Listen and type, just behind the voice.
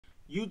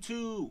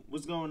YouTube,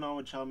 what's going on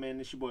with y'all, man?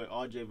 It's your boy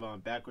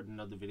Awjayvon back with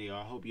another video.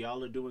 I hope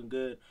y'all are doing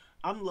good.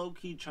 I'm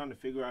low-key trying to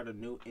figure out a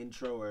new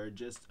intro or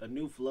just a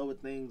new flow of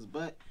things,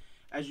 but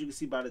as you can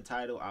see by the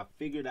title, I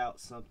figured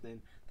out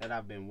something that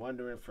I've been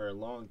wondering for a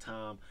long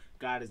time.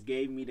 God has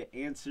gave me the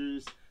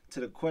answers to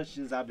the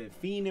questions I've been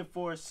fiending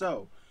for,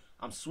 so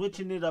I'm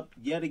switching it up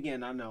yet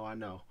again. I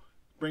know.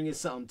 Bringing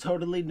something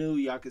totally new.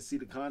 Y'all can see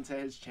the content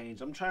has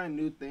changed. I'm trying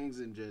new things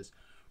and just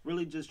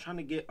really just trying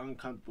to get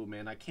uncomfortable,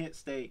 man. I can't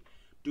stay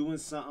doing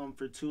something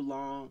for too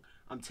long.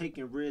 I'm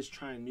taking risks,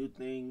 trying new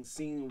things,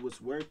 seeing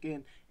what's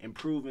working,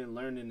 improving,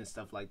 learning, and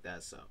stuff like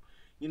that. So,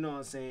 you know what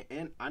I'm saying?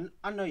 And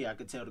I know y'all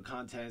can tell the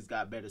content has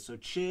got better. So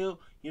chill,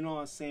 you know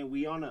what I'm saying?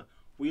 We on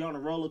a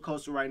roller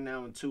coaster right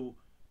now until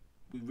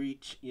we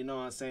reach, you know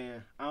what I'm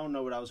saying? I don't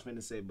know what I was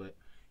finna say, but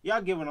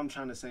y'all get what I'm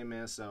trying to say,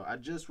 man. So I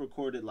just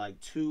recorded like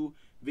 2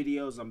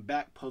 videos. I'm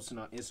back posting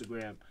on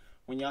Instagram.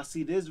 When y'all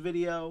see this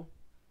video,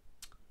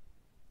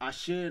 I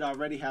should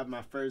already have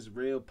my first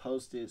reel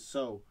posted,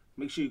 so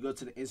make sure you go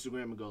to the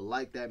Instagram and go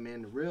like that,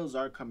 man. The reels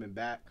are coming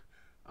back.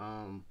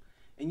 And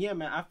yeah,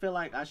 man, I feel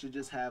like I should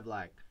just have,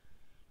 like,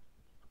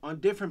 on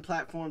different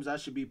platforms, I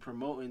should be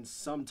promoting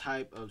some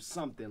type of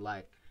something.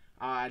 Like,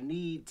 I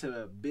need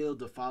to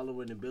build a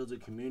following and build a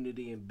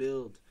community and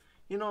build,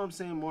 you know what I'm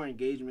saying, more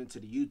engagement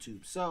to the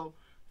YouTube. So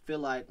I feel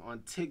like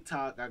on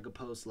TikTok, I could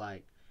post,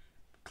 like,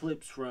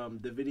 clips from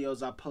the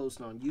videos I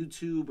post on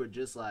YouTube, or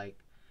just, like,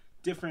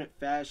 different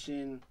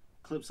fashion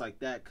clips like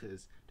that,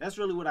 because that's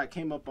really what I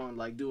came up on,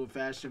 like doing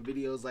fashion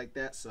videos like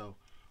that. So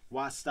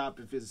why stop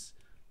if it's,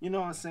 you know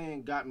what I'm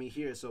saying, got me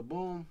here. So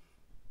boom,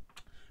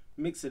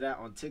 mix it out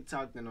on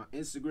TikTok, then on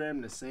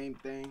Instagram the same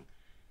thing,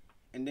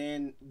 and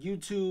then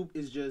YouTube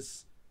is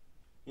just,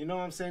 you know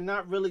what I'm saying,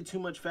 not really too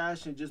much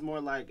fashion, just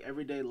more like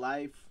everyday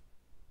life,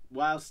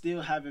 while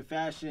still having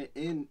fashion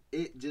in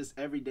it, just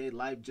everyday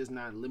life, just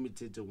not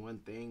limited to one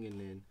thing. And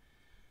then,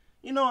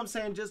 you know what I'm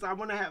saying, just I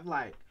want to have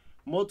like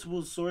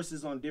multiple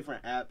sources on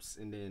different apps.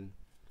 And then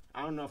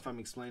I don't know if I'm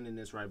explaining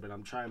this right, but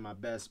I'm trying my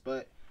best.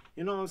 But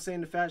you know what I'm saying,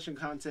 the fashion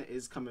content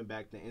is coming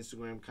back, the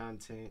Instagram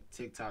content,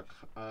 TikTok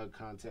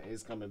content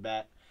is coming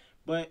back.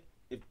 But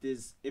if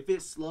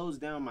it slows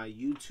down my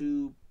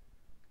YouTube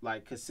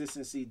like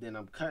consistency, then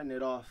I'm cutting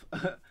it off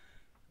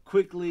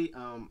quickly.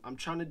 I'm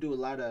trying to do a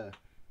lot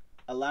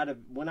of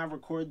when I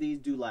record these,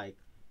 do like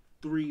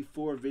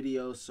 3-4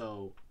 videos,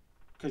 so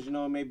because, you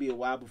know, it may be a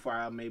while before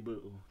I'm able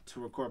to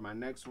record my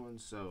next one.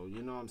 So,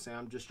 you know what I'm saying,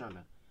 I'm just trying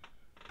to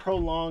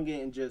prolong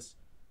it and just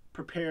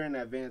prepare in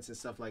advance and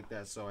stuff like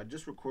that. So I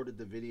just recorded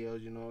the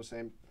videos, you know what I'm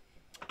saying.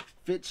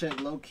 Fit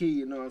check low key,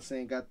 you know what I'm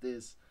saying. Got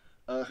this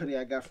hoodie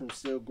I got from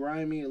Still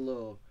Grimy, a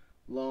little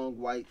long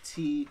white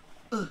tee,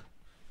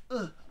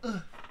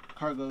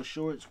 cargo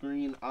shorts,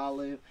 green,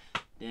 olive.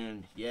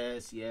 Then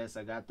yes,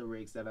 I got the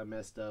rigs that I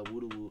messed up.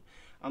 Woo woo.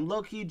 I'm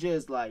low key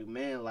just like,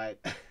 man,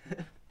 like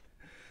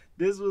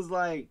this was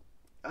like,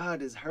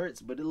 this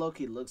hurts, but it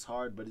low-key looks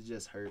hard, but it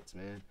just hurts,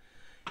 man.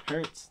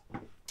 Hurts.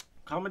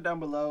 Comment down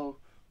below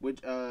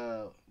with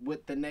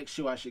the next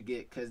shoe I shoot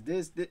get, because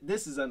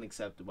this is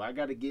unacceptable. I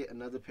got to get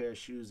another pair of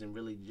shoes and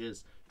really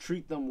just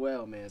treat them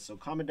well, man. So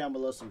comment down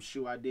below some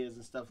shoe ideas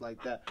and stuff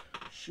like that.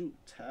 Shoot,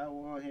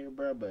 towel on here,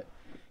 bro. But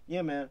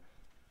yeah, man.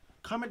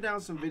 Comment down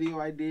some video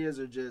ideas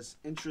or just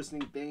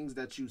interesting things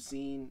that you've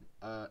seen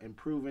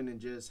improving, and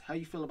just how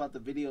you feel about the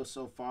video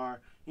so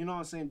far. You know what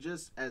I'm saying?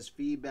 Just as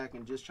feedback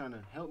and just trying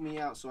to help me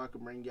out so I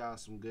can bring y'all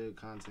some good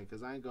content.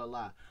 Because I ain't gonna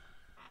lie,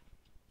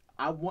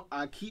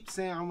 I keep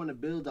saying I want to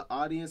build the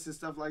audience and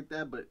stuff like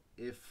that, but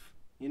if,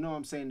 you know what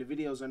I'm saying, the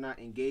videos are not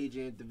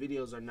engaging, the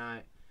videos are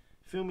not,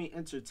 feel me,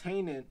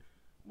 entertaining,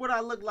 what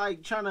I look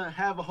like trying to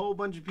have a whole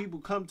bunch of people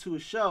come to a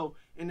show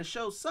and the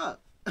show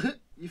suck.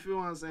 You feel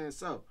what I'm saying?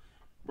 So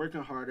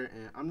working harder.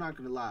 And I'm not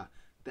gonna lie,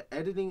 the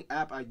editing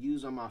app I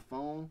use on my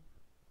phone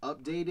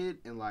updated,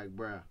 and like,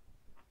 bruh,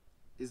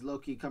 it's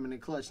low-key coming in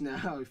clutch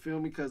now. You feel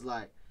me? Because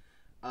like,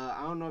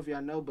 I don't know if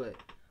y'all know, but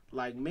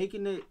like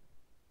making it,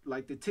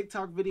 like the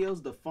TikTok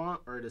videos, the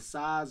font or the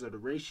size or the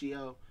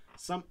ratio,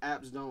 some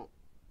apps don't,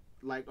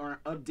 like,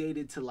 aren't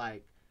updated to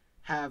like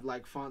have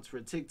like fonts for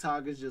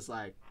TikTok. It's just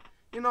like,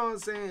 you know what I'm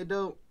saying, it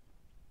don't,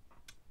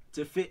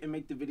 to fit and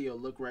make the video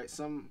look right.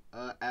 Some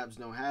apps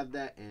don't have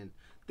that, and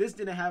this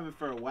didn't have it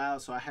for a while,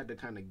 so I had to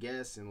kind of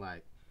guess and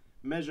like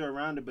measure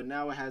around it. But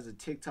now it has a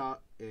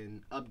TikTok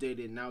and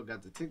updated, now it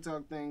got the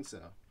TikTok thing. So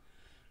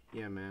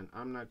yeah, man,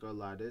 I'm not gonna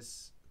lie,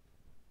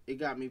 it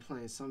got me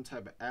playing some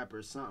type of app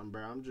or something,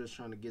 bro. I'm just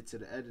trying to get to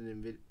the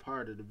editing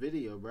part of the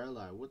video, bro.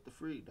 Like, what the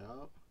freak,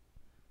 dog?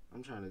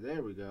 I'm trying to,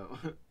 there we go.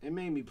 It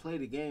made me play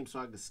the game so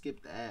I could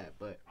skip the ad.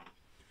 But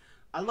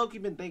I low-key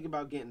been thinking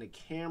about getting a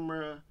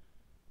camera,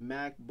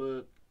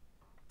 MacBook,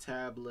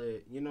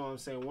 tablet, you know what I'm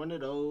saying, one of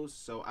those,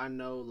 so I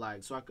know,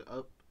 like, so I could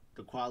up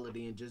the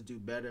quality and just do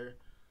better.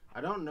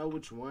 I don't know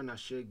which one I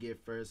should get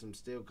first. I'm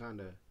still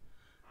kind of,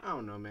 I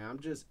don't know, man. I'm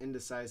just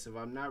indecisive.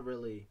 I'm not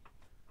really,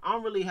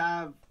 I'm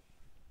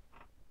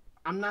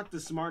not the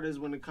smartest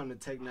when it comes to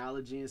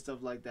technology and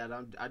stuff like that.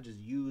 I just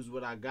use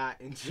what I got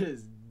and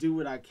just do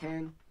what I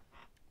can.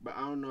 but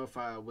I don't know if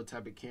what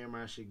type of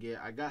camera I should get.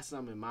 I got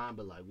something in mind,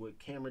 but like what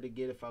camera to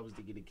get if I was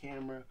to get a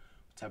camera,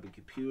 what type of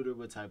computer,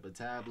 what type of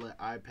tablet,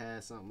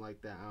 iPad, something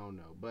like that. I don't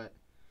know, but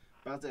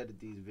about to edit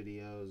these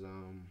videos.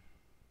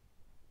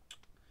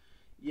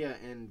 Yeah,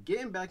 and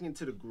getting back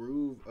into the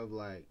groove of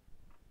like,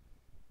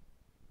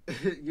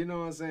 you know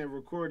what I'm saying,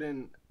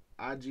 recording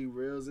IG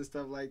reels and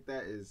stuff like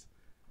that is,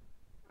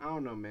 I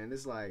don't know, man.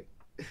 It's like,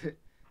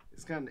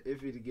 it's kind of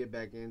iffy to get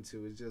back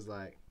into. It's just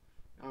like,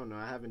 I don't know.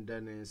 I haven't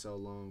done it in so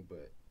long,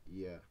 but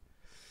yeah.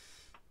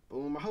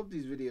 Boom. I hope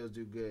these videos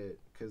do good,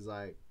 cause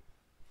like,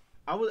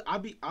 I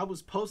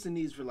was posting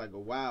these for like a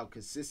while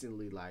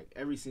consistently, like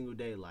every single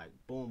day, like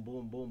boom,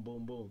 boom, boom,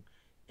 boom, boom,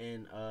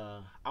 and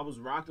I was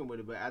rocking with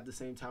it, but at the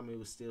same time, it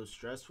was still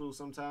stressful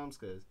sometimes,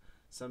 cause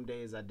some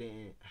days I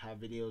didn't have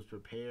videos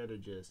prepared, or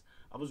just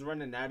I was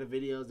running out of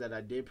videos that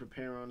I did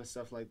prepare on and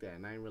stuff like that,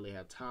 and I didn't really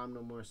have time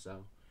no more.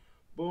 So,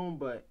 boom.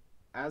 But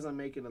as I'm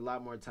making a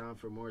lot more time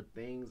for more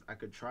things, I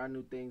could try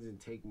new things and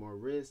take more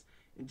risks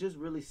and just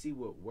really see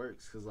what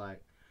works. Cause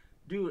like,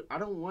 dude, I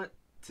don't want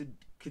to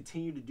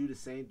continue to do the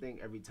same thing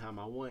every time.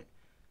 I want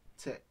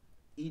to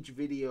each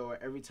video or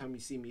every time you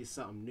see me is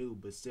something new,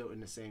 but still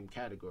in the same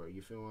category.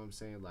 You feel what I'm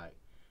saying? Like,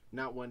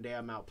 not one day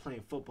I'm out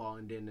playing football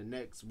and then the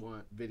next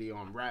one video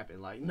I'm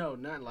rapping. Like, no,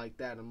 not like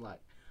that.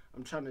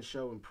 I'm trying to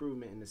show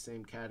improvement in the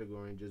same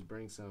category and just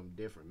bring something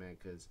different, man.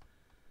 Cause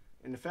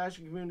in the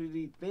fashion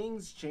community,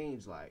 things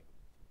change like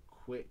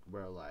quick,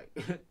 bro. Like,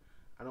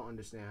 I don't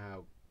understand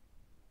how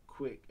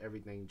quick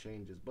everything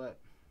changes, but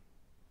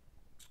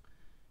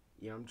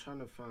yeah, I'm trying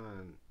to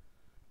find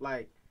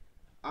like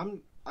I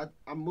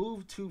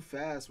move too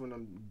fast when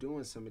I'm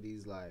doing some of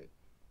these, like,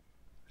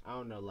 I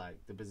don't know, like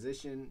the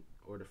position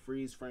or the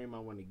freeze frame I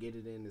want to get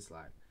it in. It's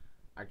like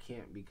I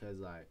can't because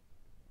like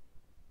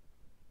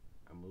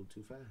I move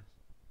too fast.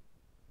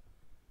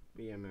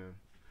 But yeah, man,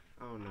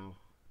 I don't know.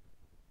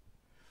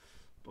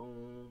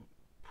 Boom.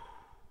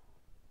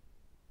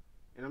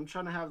 And I'm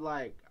trying to have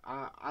like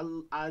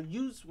I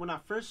used when I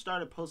first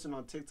started posting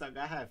on TikTok,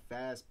 I had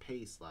fast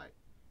paced like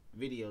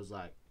videos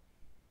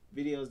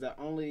that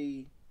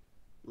only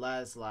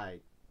last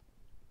like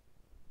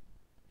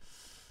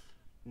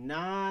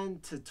 9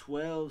 to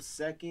 12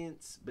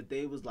 seconds, but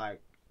they was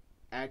like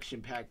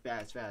action packed,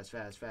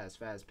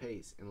 fast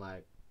pace, and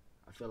like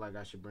I feel like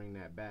I should bring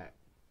that back.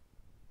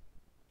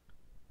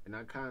 And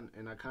I kind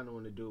of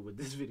want to do it with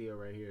this video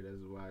right here.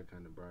 That's why I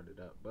kind of brought it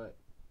up. But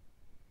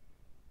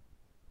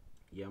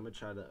yeah, I'm gonna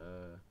try to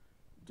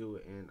do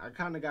it, and I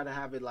kind of gotta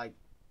have it like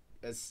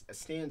a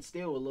stand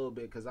still a little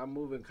bit because I'm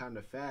moving kind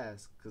of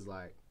fast. Cause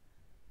like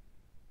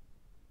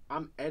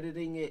I'm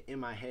editing it in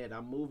my head.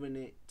 I'm moving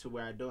it to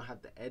where I don't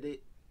have to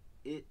edit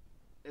it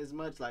as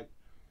much. Like,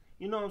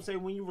 you know what I'm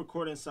saying? When you're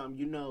recording something,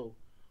 you know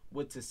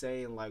what to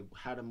say and like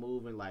how to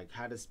move and like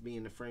how to be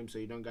in the frame, so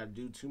you don't got to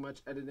do too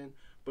much editing.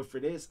 But for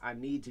this, I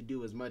need to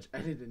do as much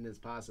editing as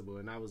possible,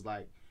 and I was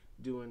like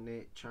doing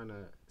it, trying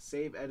to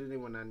save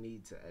editing when I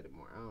need to edit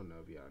more. I don't know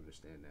if y'all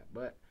understand that,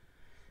 but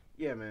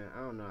yeah, man, I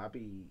don't know. I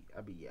be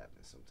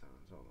yapping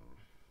sometimes. Hold on.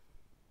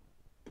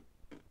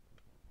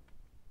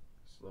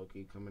 It's low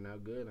key coming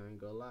out good. I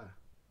ain't gonna lie.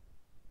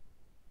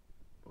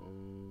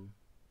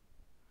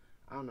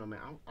 I don't know, man.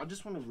 I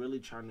just want to really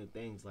try new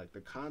things. Like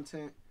the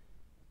content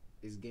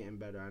is getting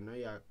better. I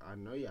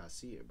know y'all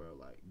see it, bro.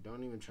 Like,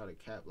 don't even try to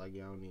cap like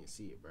y'all don't even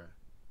see it, bro.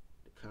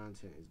 The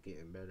content is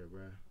getting better,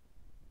 bro.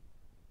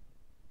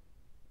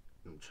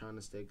 I'm trying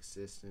to stay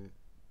consistent,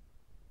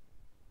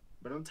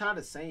 but I'm tired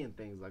of saying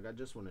things. Like, I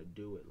just want to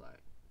do it.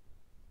 Like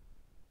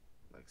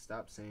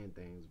stop saying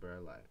things,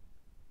 bro. Like,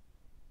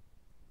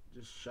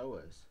 just show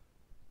us.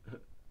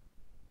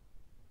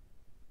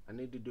 I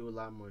need to do a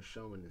lot more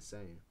showing than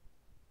saying.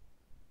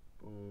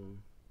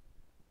 Boom.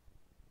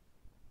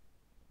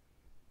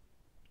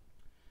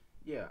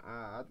 Yeah,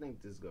 I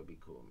think this is gonna be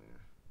cool, man.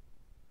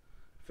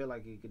 I feel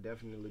like it could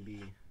definitely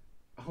be.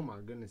 Oh my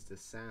goodness, the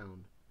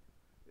sound.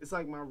 It's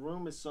like my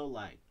room is so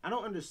like, I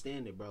don't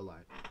understand it, bro.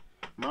 Like,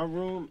 my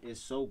room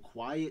is so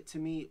quiet to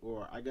me,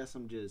 or I guess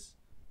I'm just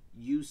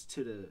used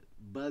to the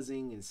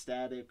buzzing and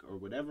static or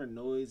whatever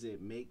noise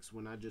it makes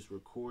when I just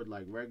record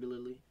like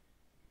regularly.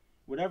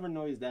 Whatever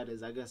noise that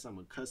is, I guess I'm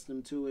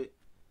accustomed to it.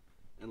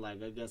 And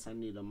like, I guess I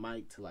need a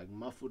mic to like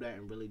muffle that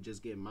and really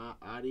just get my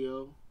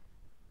audio.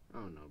 I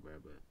don't know, bro,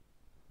 but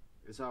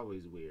it's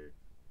always weird.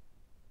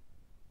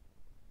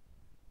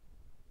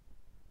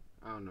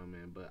 I don't know,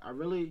 man, but I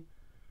really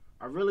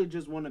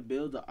just want to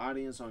build the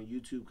audience on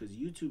YouTube, because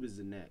YouTube is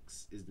the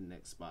next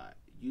spot.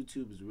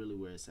 YouTube is really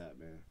where it's at,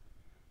 man.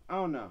 I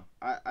don't know.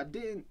 I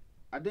didn't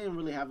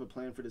really have a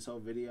plan for this whole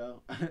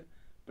video,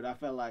 but I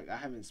felt like I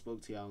haven't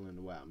spoke to y'all in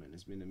a while, man.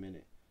 It's been a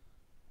minute.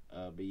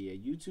 But yeah,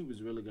 YouTube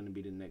is really gonna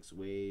be the next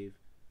wave,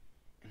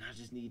 and I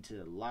just need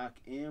to lock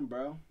in,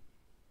 bro.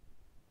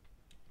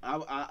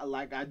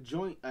 I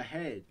joined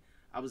ahead.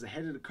 I was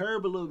ahead of the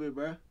curve a little bit,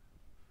 bro.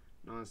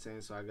 Know what I'm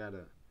saying? So I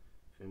gotta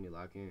feel me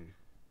lock in.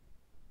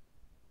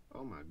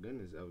 Oh my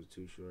goodness, that was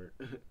too short.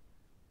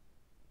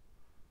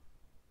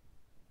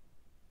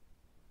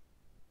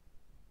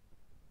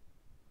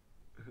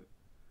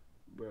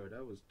 Bro,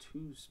 that was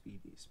too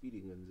speedy. Speedy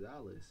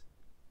Gonzalez.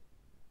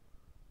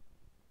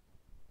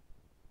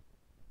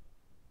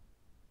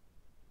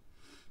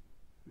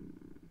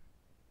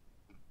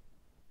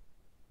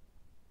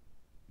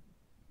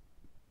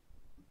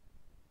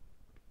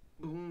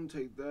 Boom,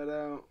 take that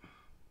out.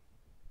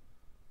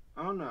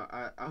 I don't know.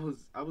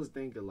 I was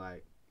thinking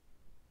like,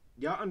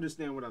 y'all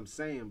understand what I'm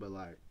saying, but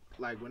like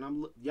when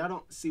y'all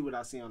don't see what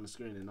I see on the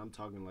screen, and I'm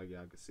talking like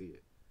y'all can see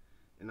it,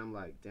 and I'm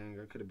like, dang,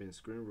 I could have been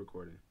screen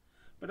recording,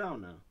 but I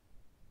don't know.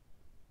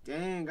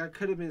 Dang, I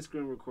could have been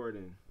screen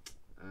recording.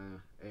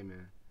 Hey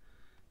man,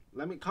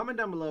 let me comment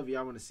down below if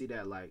y'all want to see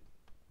that. Like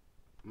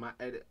my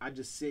edit, I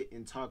just sit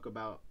and talk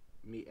about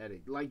me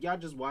edit. Like y'all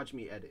just watch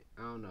me edit.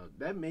 I don't know.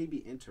 That may be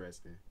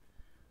interesting.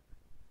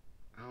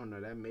 I don't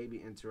know. That may be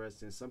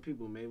interesting. Some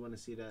people may want to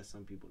see that.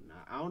 Some people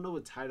not. I don't know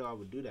what title I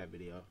would do that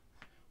video.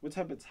 What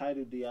type of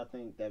title do y'all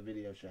think that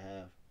video should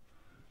have?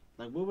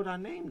 Like, what would I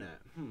name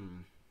that?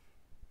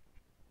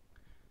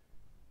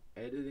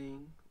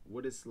 Editing.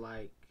 What it's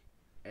like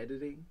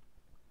editing.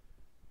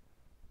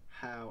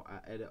 How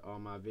I edit all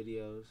my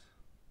videos.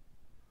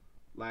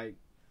 Like,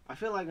 I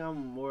feel like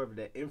I'm more of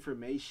the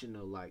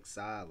informational, like,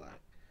 side.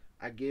 Like,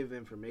 I give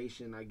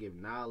information. I give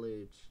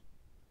knowledge.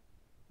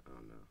 I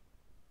don't know.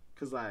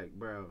 Cause like,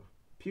 bro,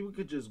 people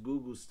could just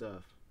Google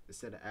stuff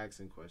instead of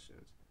asking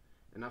questions,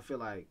 and I feel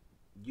like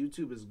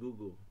YouTube is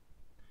Google.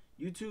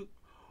 YouTube,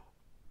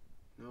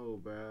 no,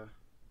 bro.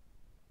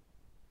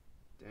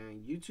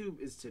 Dang, YouTube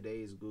is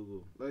today's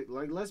Google.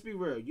 Like, let's be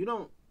real. You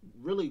don't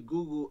really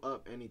Google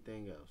up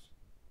anything else.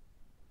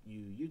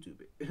 You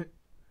YouTube it.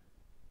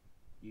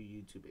 You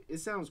YouTube it. It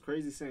sounds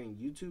crazy saying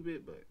YouTube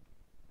it, but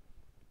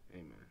hey,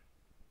 man.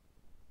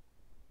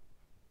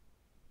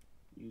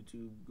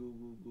 YouTube,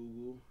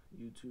 Google,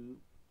 YouTube.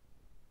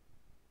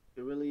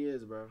 It really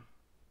is, bro.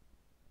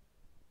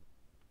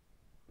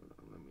 Hold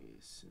on, let me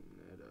send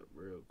that up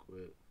real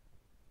quick.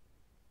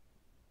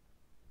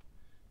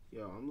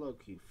 Yo, I'm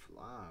low-key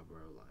fly,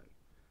 bro. Like,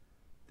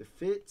 the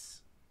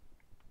fits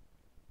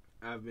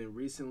I've been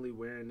recently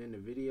wearing in the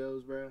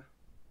videos, bro.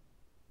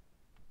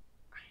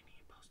 I ain't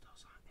even post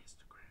those on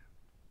Instagram.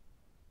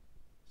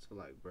 So,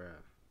 like, bro.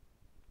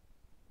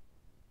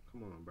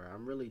 Come on, bro.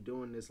 I'm really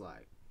doing this,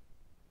 like,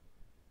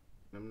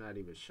 I'm not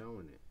even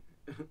showing it.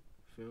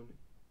 Feel me?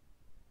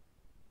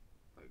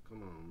 Like,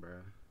 come on,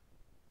 bruh.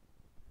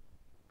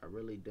 I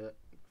really do.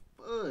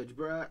 Fudge,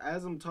 bruh.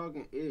 As I'm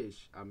talking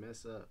ish, I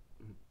mess up.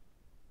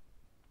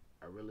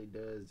 I really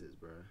does this,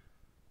 bruh.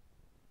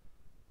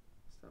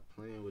 Stop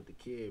playing with the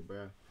kid,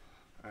 bruh.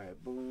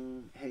 Alright,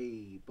 boom.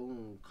 Hey,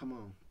 boom. Come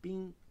on.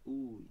 Bing.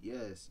 Ooh,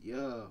 yes.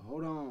 Yeah.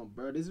 Hold on,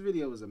 bruh. This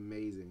video was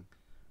amazing.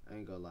 I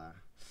ain't gonna lie.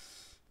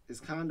 It's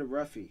kind of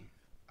roughy.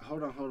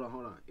 Hold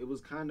on. It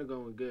was kind of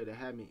going good. It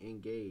had me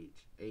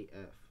engaged.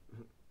 AF.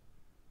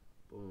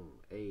 Boom.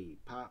 Hey,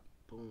 pop.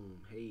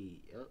 Boom. Hey,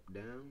 up,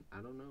 down.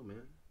 I don't know,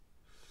 man.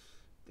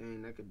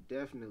 Dang, that could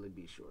definitely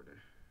be shorter.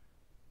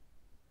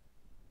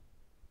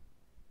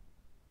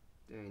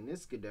 Dang,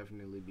 this could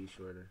definitely be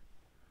shorter.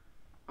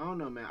 I don't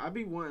know, man. I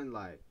be wanting,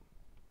 like,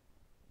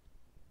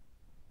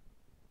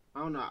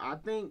 I don't know. I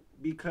think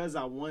because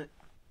I want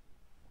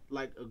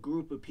like a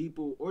group of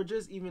people or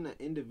just even an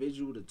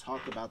individual to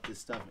talk about this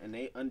stuff and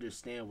they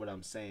understand what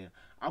I'm saying,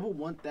 I would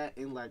want that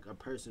in like a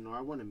person, or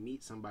I want to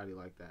meet somebody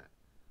like that.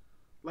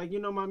 Like, you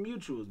know, my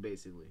mutuals,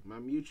 basically. My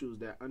mutuals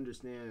that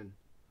understand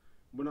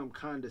what I'm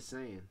kind of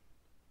saying.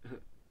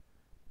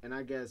 And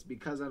I guess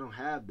because I don't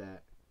have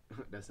that,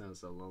 that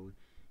sounds so lonely.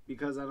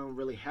 Because I don't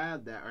really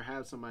have that or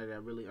have somebody that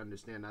really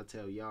understand, I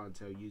tell y'all and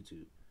tell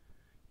YouTube.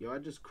 Yo, I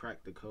just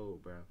cracked the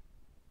code, bro.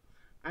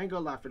 I ain't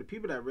gonna lie, for the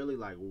people that really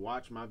like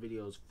watch my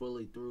videos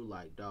fully through,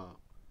 like, dog,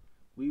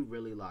 we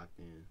really locked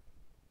in.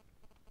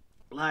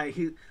 Like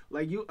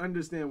you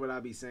understand what I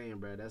be saying,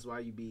 bro. That's why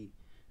you be,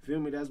 feel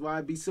me? That's why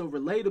I be so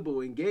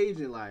relatable,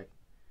 engaging, like,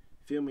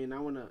 feel me? And I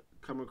want to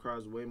come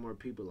across way more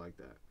people like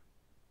that.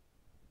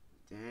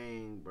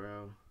 Dang,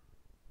 bro.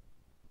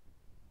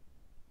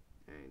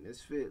 Dang, this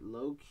fit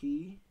low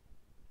key.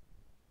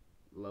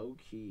 Low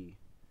key.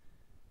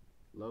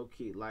 Low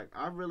key. Like,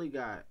 I'm really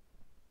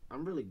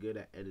good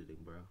at editing,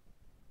 bro.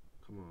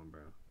 Come on,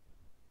 bro.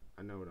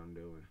 I know what I'm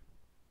doing.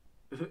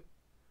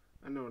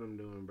 I know what I'm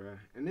doing, bro.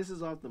 And this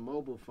is off the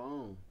mobile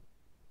phone.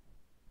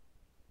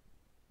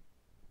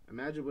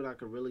 Imagine what I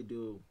could really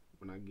do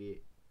when I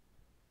get,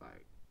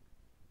 like,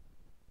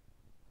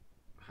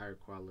 higher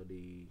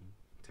quality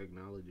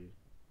technology.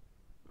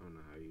 I don't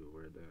know how you would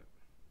word that.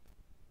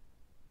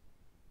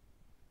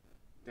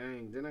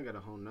 Dang, then I got a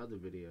whole nother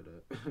video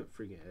to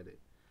freaking edit.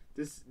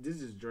 This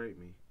just drained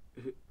me.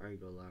 I ain't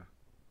gonna lie.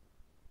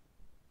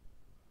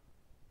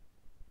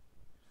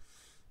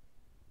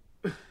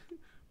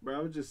 Bro,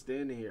 I was just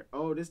standing here.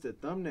 Oh, this the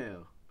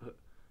thumbnail.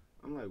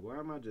 I'm like, why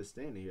am I just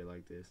standing here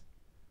like this?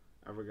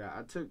 I forgot.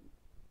 I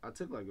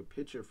took like a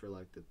picture for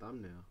like the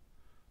thumbnail,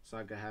 so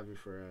I could have it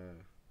for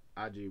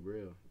IG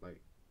Reel, like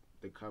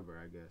the cover,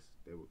 I guess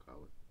they would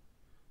call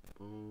it.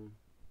 Boom.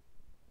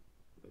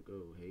 Let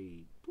go.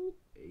 Hey. Boop.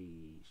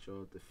 Hey.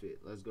 Show off the fit.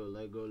 Let's go.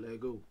 Let go. Let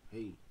go.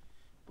 Hey.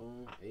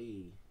 boom,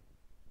 hey.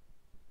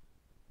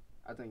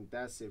 I think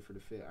that's it for the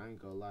fit. I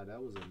ain't gonna lie,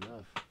 that was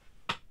enough.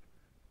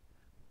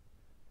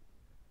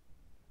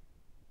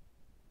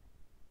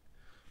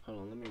 Hold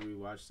on, let me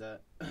rewatch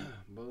that.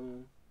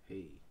 Boom,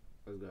 hey.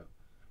 Let's go.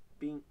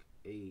 Bink,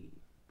 hey.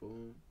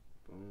 Boom,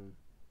 boom.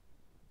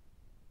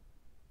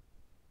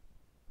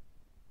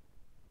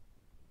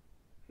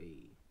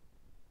 Hey.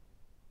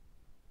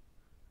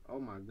 Oh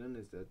my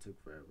goodness, that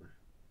took forever.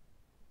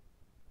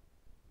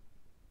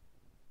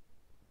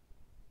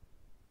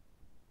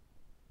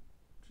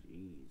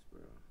 Jeez,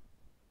 bro.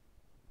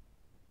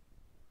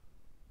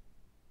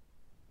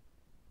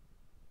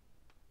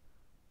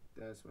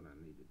 That's what I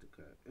needed to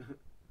cut.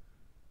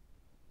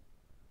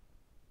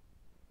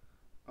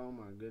 Oh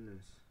my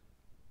goodness.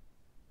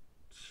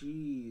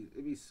 Jeez,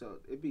 it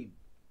be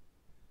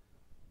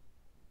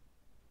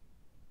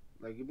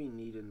like it be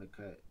needing to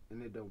cut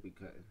and it don't be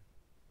cutting.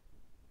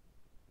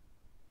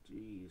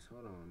 Jeez,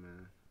 hold on,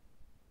 man.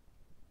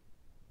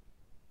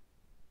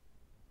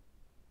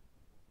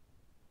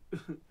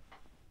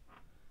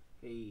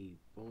 Hey,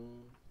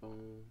 boom,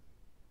 boom.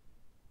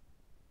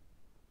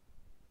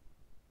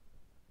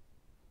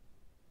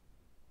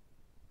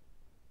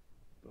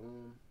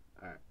 Boom.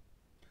 Alright.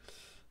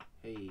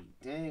 Hey,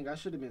 dang, I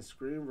should have been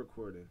screen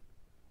recording.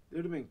 It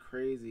would have been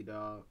crazy,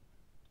 dog.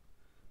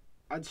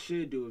 I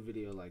should do a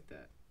video like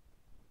that.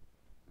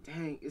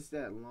 Dang, it's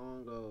that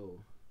long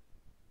ago.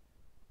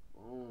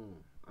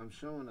 Boom. I'm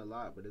showing a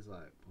lot, but it's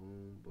like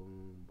boom,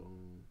 boom,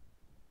 boom.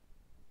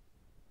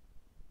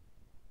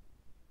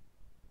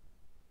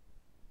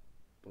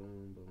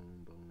 Boom,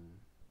 boom, boom.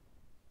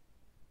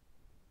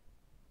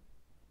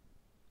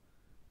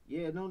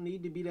 Yeah, it don't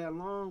need to be that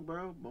long,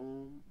 bro.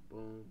 Boom,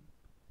 boom.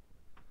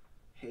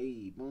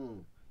 Hey,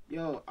 boom.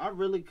 Yo, I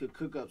really could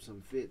cook up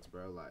some fits,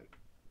 bro. Like,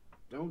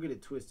 don't get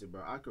it twisted,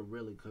 bro. I could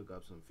really cook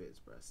up some fits,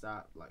 bro.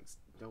 Stop, like,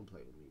 don't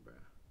play with me, bro.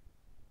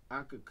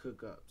 I could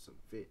cook up some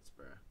fits,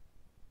 bro.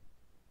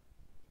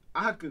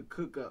 I could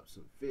cook up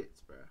some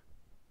fits, bro.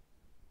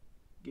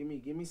 Give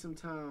me some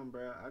time,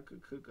 bro. I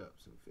could cook up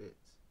some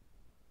fits.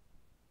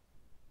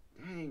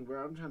 Dang,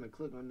 bro. I'm trying to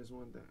click on this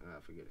one thing. Ah,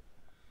 forget it.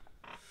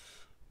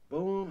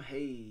 Boom.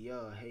 Hey,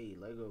 yo. Hey,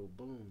 Lego.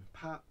 Boom.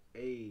 Pop.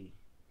 Hey.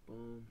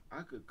 Boom.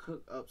 I could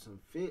cook up some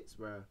fits,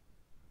 bro.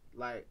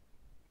 Like,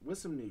 with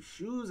some new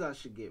shoes I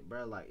should get,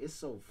 bro. Like, it's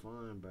so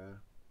fun, bro.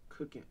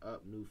 Cooking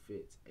up new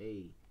fits.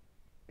 Hey.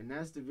 And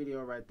that's the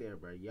video right there,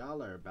 bro.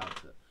 Y'all are about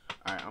to...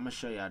 Alright, I'm going to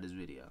show y'all this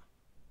video.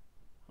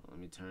 Let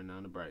me turn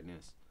down the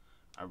brightness.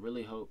 I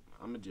really hope...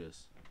 I'm going to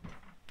just...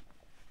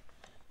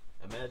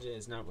 Imagine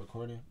it's not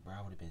recording. Bro,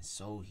 I would have been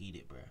so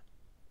heated, bro.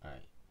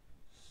 Alright.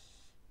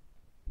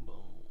 Boom.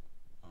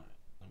 Alright,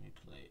 let me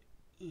play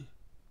it.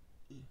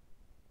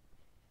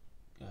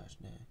 Gosh,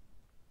 man.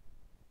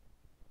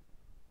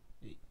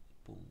 Hey,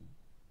 boom.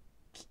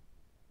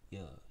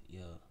 Yeah,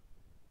 yeah.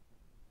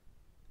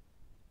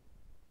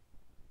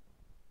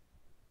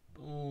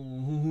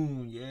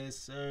 Boom. Yes,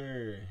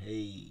 sir.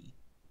 Hey.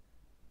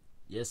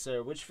 Yes,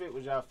 sir. Which fit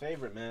was y'all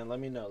favorite, man? Let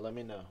me know. Let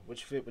me know.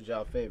 Which fit was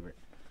y'all favorite?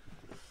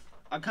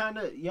 I kind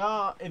of,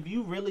 y'all, if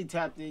you really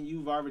tapped in,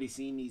 you've already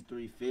seen these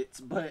 3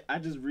 fits, but I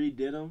just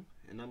redid them.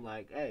 And I'm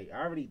like, hey,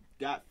 I already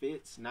got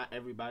fits. Not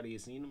everybody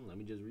has seen them. Let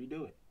me just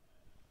redo it.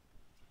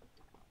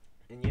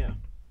 And yeah.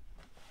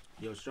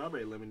 Yo,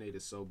 strawberry lemonade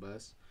is so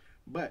bust.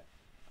 But,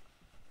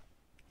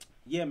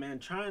 yeah, man,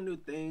 trying new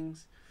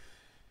things.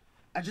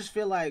 I just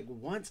feel like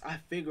once I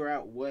figure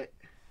out what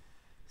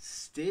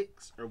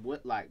sticks or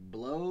what, like,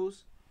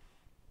 blows,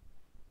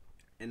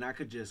 and I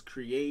could just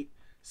create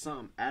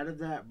something out of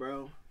that,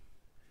 bro,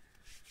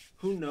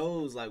 who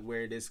knows, like,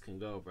 where this can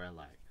go, bro.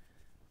 Like,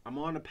 I'm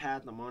on a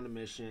path, I'm on a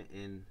mission,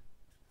 and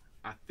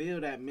I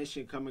feel that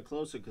mission coming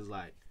closer because,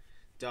 like,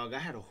 dog, I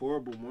had a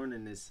horrible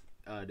morning this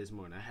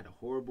morning. I had a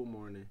horrible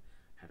morning,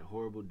 had a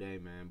horrible day,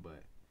 man,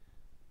 but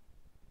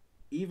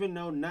even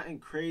though nothing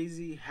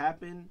crazy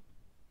happened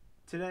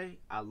today,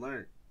 I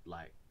learned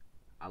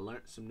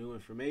some new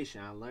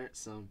information. I learned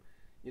some,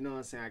 you know what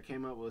I'm saying? I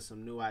came up with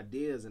some new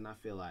ideas, and I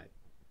feel like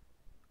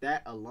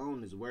that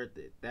alone is worth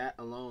it. That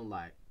alone,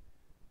 like,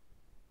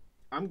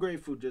 I'm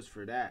grateful just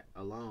for that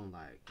alone.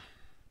 Like,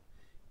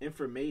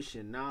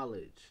 information,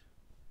 knowledge,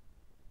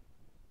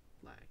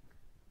 like,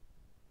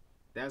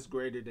 that's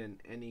greater than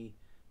any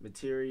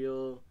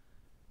material,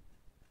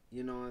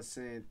 you know what I'm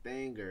saying,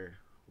 thing or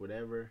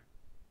whatever.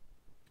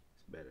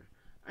 It's better.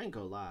 I ain't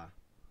gonna lie.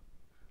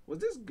 Was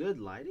this good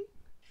lighting?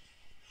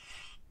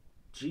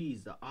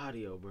 Jeez, the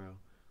audio, bro.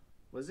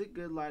 Was it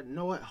good lighting?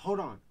 No, what?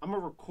 Hold on. I'm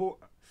gonna record.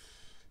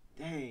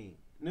 Dang.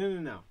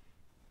 No.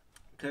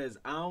 Because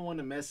I don't want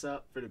to mess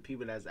up for the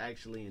people that's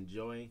actually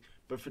enjoying.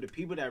 But for the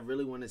people that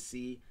really want to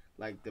see,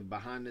 like, the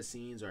behind the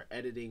scenes or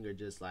editing or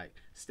just, like,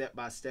 step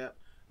by step,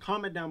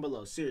 comment down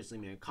below. Seriously,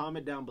 man.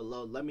 Comment down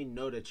below. Let me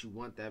know that you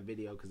want that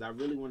video because I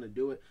really want to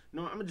do it.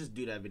 No, I'm going to just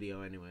do that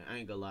video anyway. I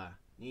ain't gonna lie.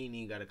 You ain't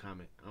even got to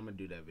comment. I'm going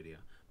to do that video.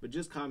 But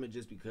just comment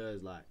just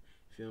because, like,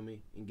 feel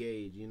me?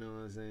 Engage. You know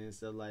what I'm saying?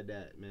 Stuff like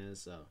that, man.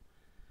 So,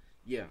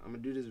 yeah. I'm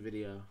going to do this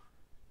video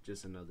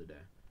just another day.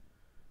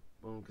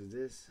 Boom, because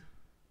this...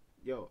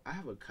 Yo, I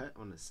have a cut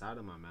on the side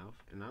of my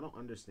mouth, and I don't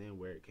understand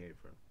where it came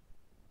from.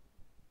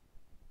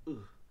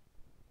 Ugh.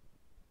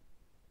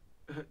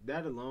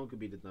 That alone could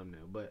be the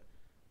thumbnail, but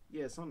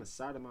yeah, it's on the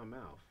side of my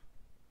mouth.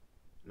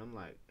 And I'm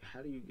like,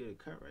 how do you get a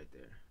cut right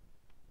there?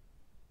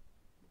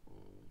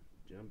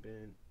 Jump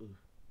in. Ugh.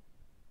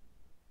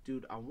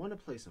 Dude, I want to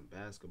play some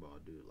basketball,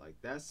 dude. Like,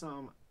 that's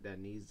something that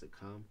needs to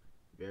come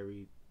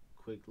very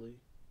quickly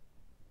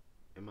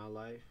in my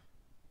life.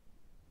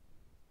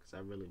 Because I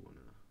really want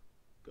to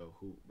go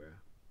hoop, bruh.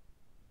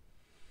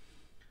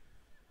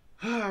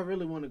 I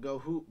really want to go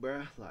hoop,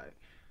 bruh. Like,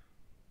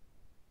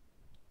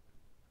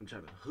 I'm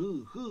trying to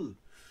hoo.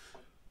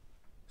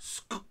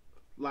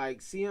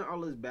 Like, seeing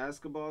all this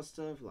basketball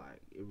stuff,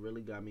 like, it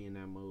really got me in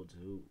that mode to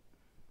hoop.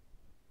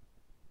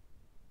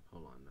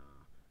 Hold on, nah.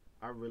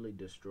 I really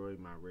destroyed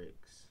my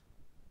Ricks.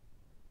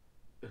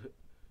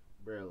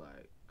 Bruh,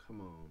 like, come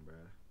on,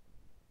 bruh.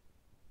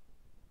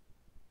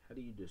 How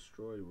do you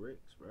destroy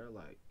Ricks, bruh?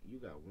 Like, you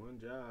got one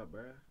job,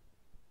 bruh.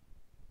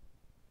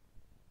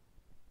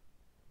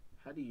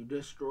 How do you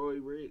destroy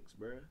Ricks,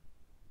 bruh?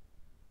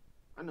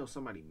 I know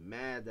somebody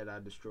mad that I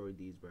destroyed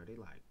these, bruh. They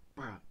like,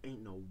 bruh,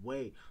 ain't no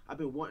way. I've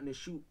been wanting to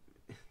shoot.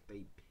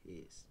 They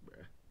pissed,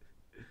 bruh.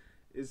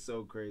 It's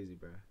so crazy,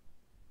 bruh.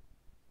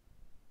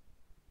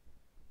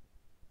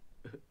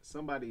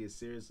 Somebody is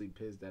seriously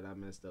pissed that I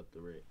messed up the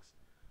Ricks.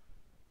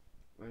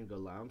 I ain't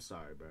gonna lie, I'm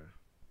sorry, bruh.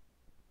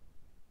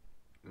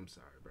 I'm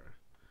sorry,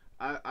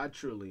 bruh. I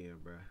truly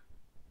am, bruh.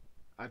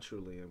 I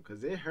truly am.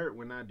 Because it hurt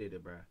when I did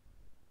it, bruh.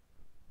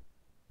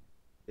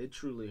 It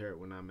truly hurt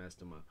when I messed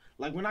them up.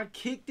 Like, when I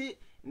kicked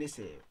it, and it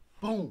said,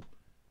 boom.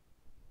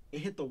 It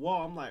hit the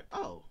wall. I'm like,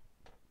 oh.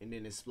 And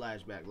then it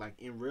splashed back. Like,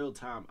 in real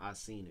time, I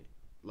seen it.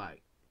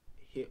 Like,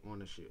 hit on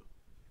the shoe.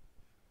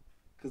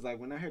 Because, like,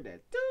 when I heard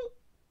that, doop,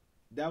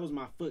 that was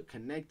my foot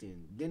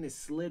connecting. Then it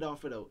slid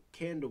off of the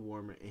candle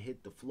warmer and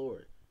hit the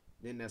floor.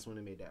 Then that's when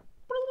it made that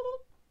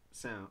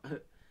sound.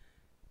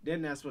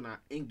 Then that's when I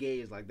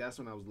engaged. Like, that's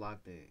when I was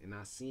locked in. And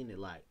I seen it,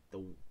 like,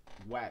 the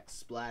wax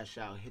splash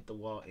out, hit the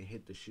wall, and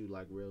hit the shoe,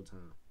 like, real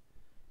time.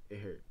 It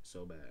hurt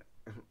so bad.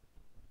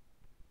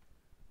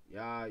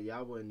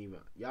 Y'all wouldn't even,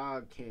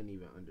 y'all can't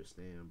even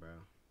understand, bro.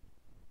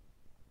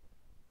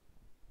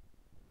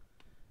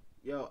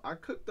 Yo, I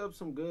cooked up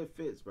some good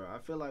fits, bro. I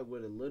feel like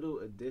with a little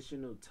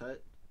additional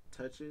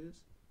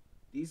touches,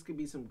 these could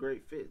be some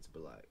great fits.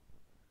 But, like,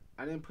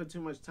 I didn't put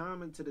too much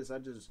time into this. I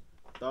just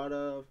thought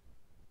of,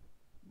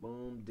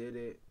 boom, did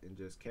it, and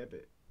just kept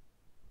it.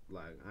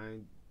 Like, I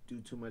ain't do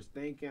too much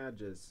thinking. I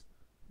just,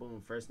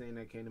 boom, first thing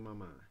that came to my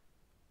mind.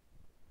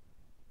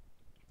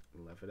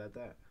 And left it at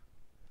that.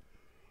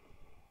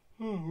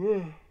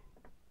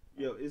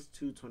 Yo, it's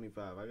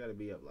 2:25. I gotta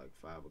be up like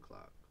 5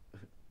 o'clock.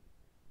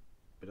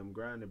 But I'm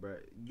grinding, bro.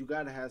 You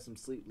gotta have some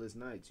sleepless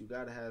nights. You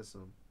gotta have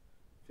some,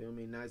 feel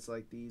me, nights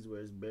like these where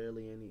it's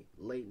barely any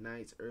late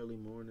nights, early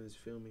mornings,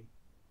 feel me.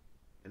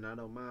 And I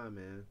don't mind,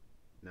 man.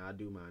 Now I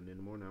do mind. In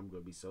the morning, I'm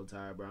gonna be so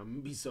tired, bro. I'm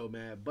gonna be so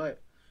mad,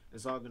 but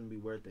it's all gonna be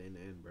worth it in the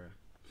end, bro.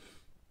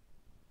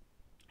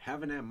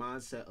 Having that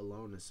mindset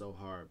alone is so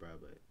hard, bro.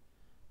 But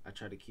I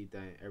try to keep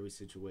that in every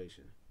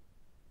situation.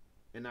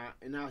 And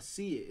I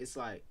see it. It's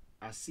like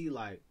I see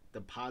like the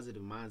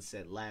positive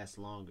mindset lasts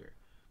longer.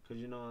 Cause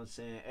you know what I'm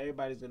saying?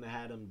 Everybody's gonna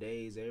have them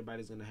days,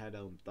 everybody's gonna have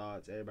them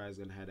thoughts, everybody's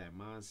gonna have that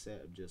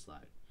mindset of just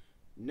like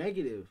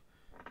negative.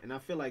 And I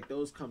feel like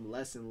those come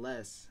less and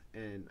less,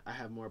 and I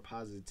have more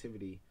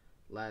positivity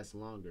last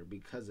longer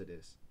because of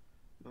this.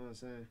 You know what I'm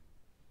saying?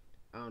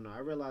 I don't know. I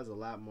realize a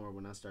lot more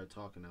when I start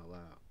talking out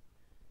loud.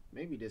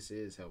 Maybe this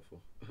is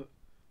helpful.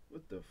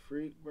 What the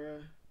freak,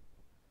 bruh?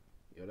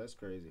 Yo, that's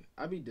crazy.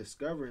 I be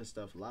discovering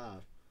stuff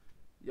live.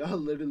 Y'all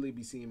literally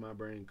be seeing my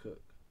brain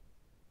cook.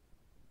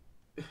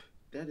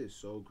 That is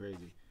so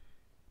crazy.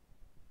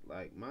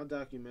 Like, my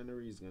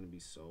documentary is going to be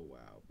so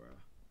wild, bro.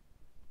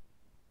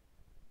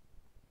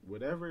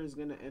 Whatever is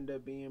going to end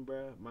up being,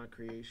 bro, my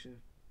creation,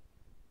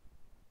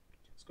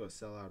 it's going to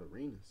sell out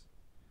arenas.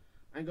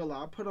 I ain't gonna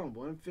lie, I put on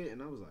one fit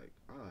and I was like,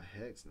 oh,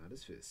 heck, nah,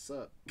 this fit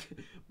sucked.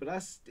 But I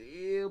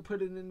still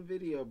put it in the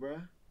video,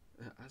 bro.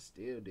 I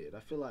still did.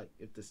 I feel like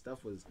if the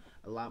stuff was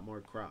a lot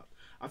more cropped.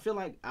 I feel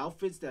like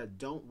outfits that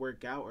don't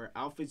work out or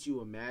outfits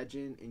you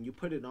imagine and you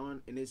put it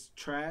on and it's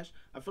trash.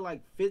 I feel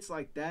like fits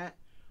like that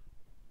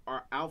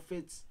are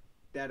outfits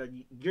that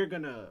you're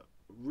gonna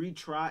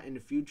retry in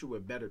the future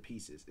with better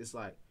pieces. It's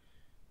like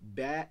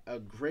a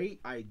great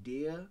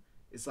idea.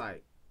 It's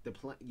like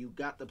you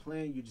got the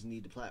plan, you just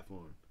need the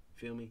platform.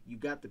 Feel me? You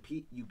got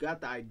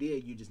the idea,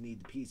 you just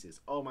need the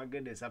pieces. Oh my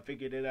goodness, I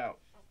figured it out.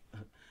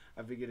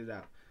 I figured it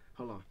out.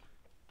 Hold on.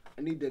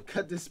 I need to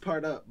cut this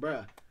part up,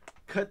 bruh.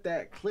 Cut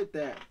that, clip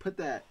that, put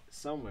that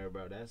somewhere,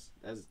 bro.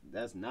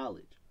 That's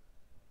knowledge.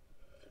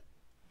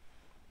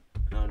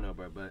 I don't know,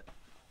 bro, but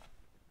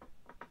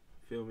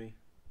feel me?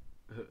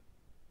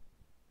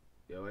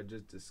 Yo, I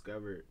just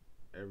discovered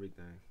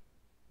everything.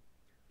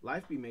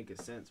 Life be making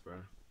sense, bro.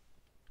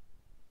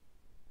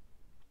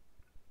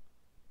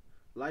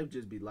 Life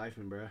just be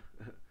lifing, bro.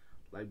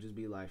 Life just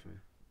be lifing.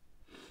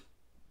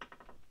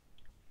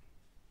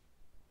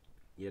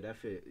 Yeah, that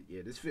fit.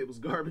 Yeah, this fit was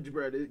garbage,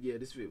 bro.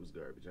 This fit was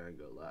garbage. I ain't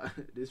gonna lie.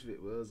 This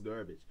fit was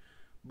garbage.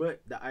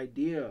 But the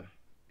idea,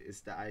 it's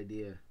the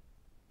idea.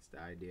 It's the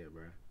idea,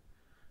 bro.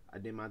 I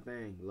did my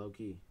thing, low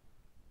key.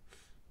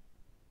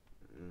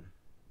 Uh,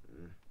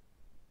 uh.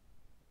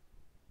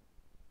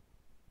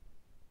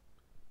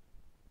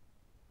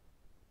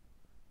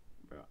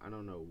 Bro, I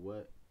don't know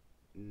what.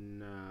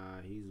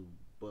 Nah, he's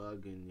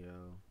bugging,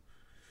 yo.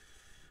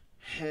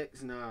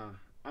 Heck, nah.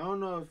 I don't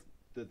know if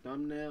the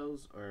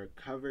thumbnails or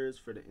covers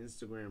for the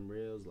Instagram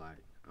reels, like,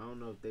 I don't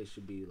know if they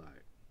should be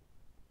like,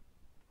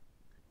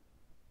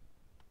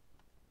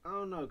 I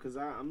don't know, cause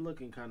I'm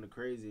looking kind of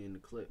crazy in the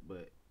clip,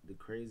 but the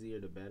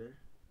crazier the better.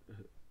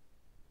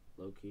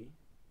 Low key.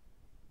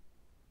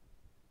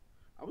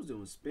 I was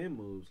doing spin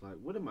moves. Like,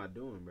 what am I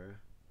doing, bro?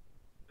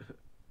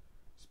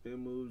 Spin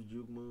moves,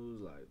 juke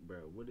moves. Like, bro,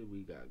 what did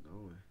we got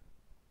going?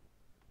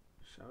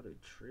 Shouted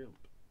trimp.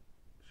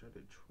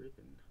 Shouted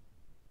tripping.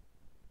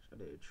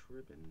 Shouted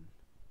tripping.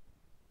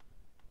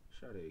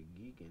 Shouted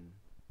geeking.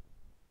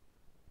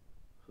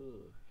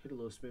 Huh. Hit a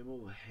little spin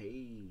move.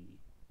 Hey.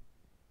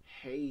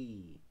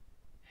 Hey.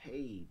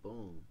 Hey.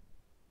 Boom.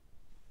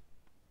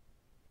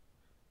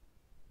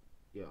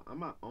 Yo, I'm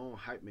my own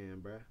hype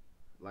man, bruh.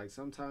 Like,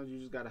 sometimes you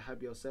just gotta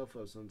hype yourself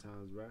up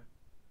sometimes, bruh.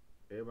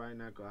 Everybody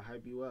not gonna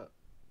hype you up.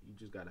 You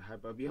just gotta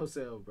hype up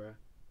yourself, bruh.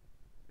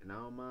 And I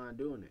don't mind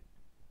doing it.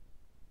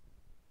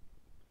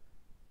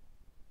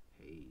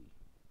 Hey.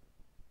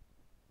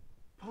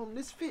 Boom,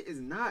 this fit is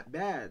not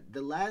bad.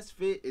 The last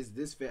fit is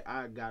this fit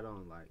I got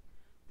on. Like,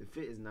 the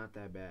fit is not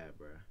that bad,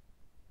 bruh.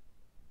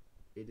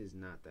 It is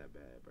not that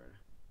bad, bruh.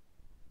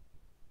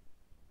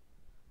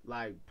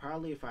 Like,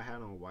 probably if I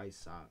had on white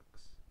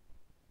socks.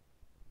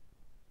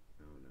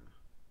 I don't know.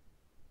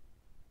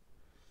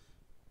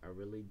 I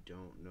really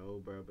don't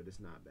know, bro, but it's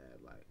not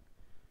bad. Like,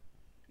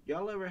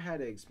 y'all ever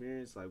had an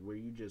experience like where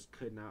you just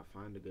could not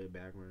find a good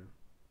background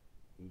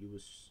and you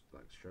was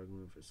like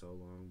struggling for so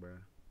long, bro?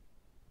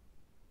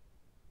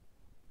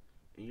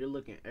 And you're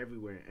looking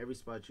everywhere, and every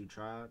spot you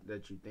try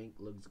that you think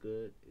looks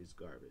good is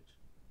garbage.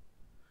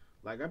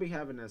 Like, I be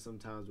having that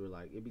sometimes where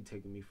like it be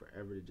taking me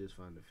forever to just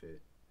find a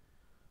fit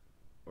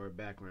or a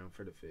background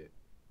for the fit.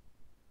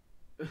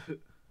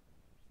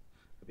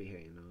 I be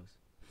hating those.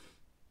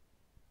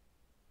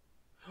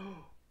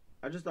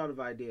 I just thought of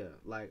an idea.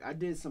 Like, I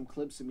did some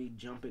clips of me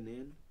jumping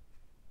in,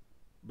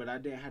 but I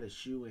didn't have a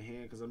shoe in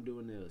hand because I'm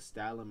doing the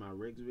styling my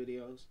rigs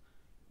videos.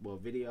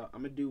 Well,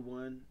 I'm going to do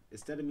one.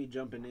 Instead of me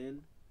jumping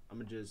in, I'm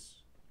going to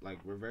just, like,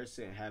 reverse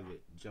it and have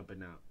it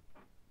jumping out.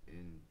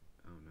 And,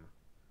 I don't know.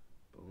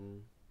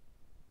 Boom.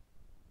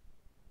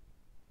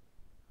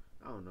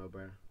 I don't know,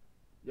 bro.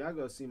 Y'all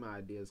go see my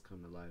ideas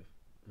come to life.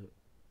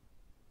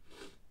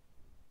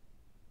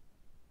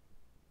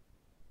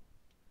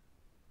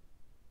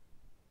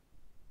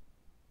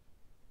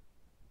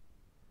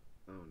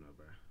 I don't know,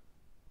 bro.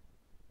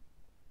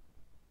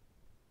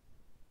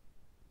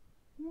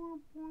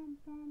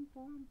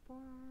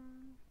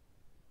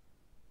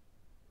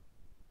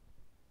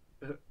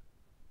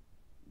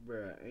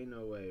 Bruh, ain't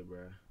no way,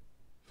 bruh.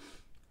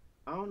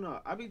 I don't know.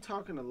 I be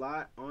talking a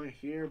lot on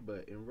here,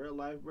 but in real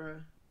life,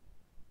 bruh,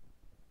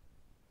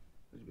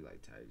 it be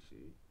like tight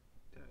shit,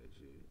 tight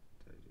shit,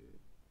 tight shit,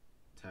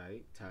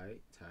 tight,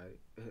 tight, tight.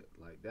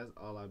 Like, that's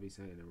all I be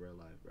saying in real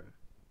life, bruh.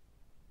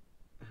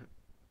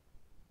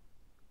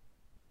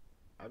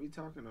 I be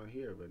talking on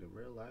here, but in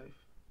real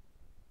life,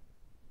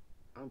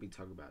 I don't be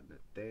talking about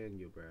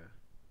Nathaniel, bruh.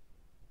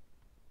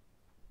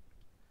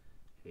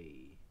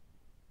 Hey.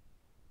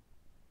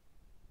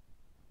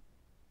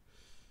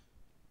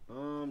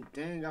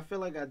 Dang, I feel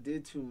like I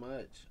did too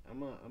much.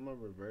 I'ma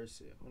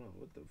reverse it. Hold on,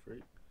 what the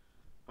freak?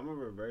 I'm gonna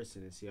reverse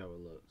it and see how it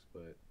looks,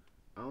 but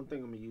I don't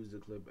think I'm gonna use the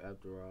clip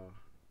after all.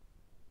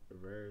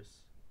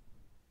 Reverse.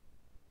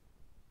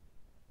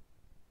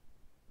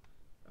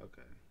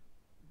 Okay.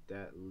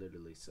 That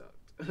literally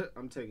sucked.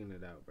 I'm taking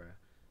it out, bruh.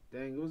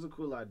 Dang, it was a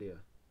cool idea.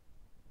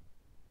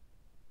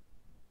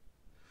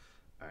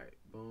 Alright,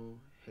 boom.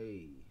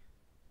 Hey.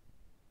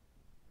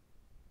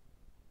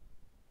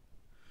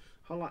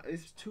 Hold on,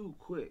 it's too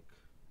quick.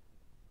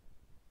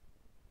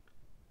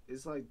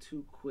 It's like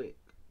too quick.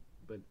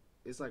 But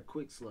it's like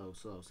quick, slow,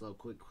 slow, slow,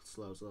 quick,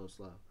 slow, slow,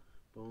 slow.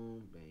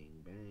 Boom,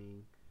 bang,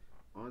 bang.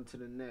 On to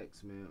the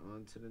next, man.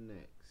 On to the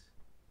next.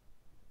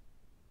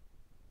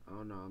 I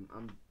don't know.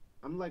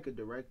 I'm like a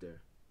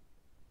director.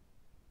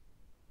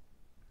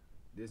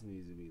 This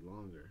needs to be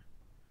longer.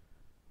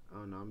 I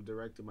don't know. I'm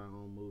directing my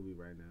own movie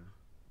right now.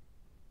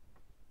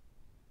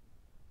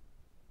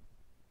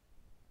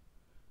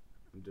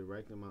 I'm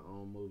directing my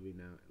own movie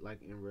now,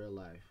 like in real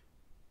life.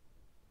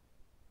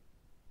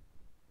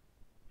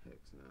 Heck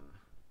nah.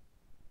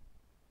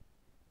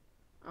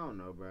 I don't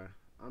know, bro.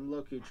 I'm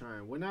low-key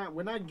trying. When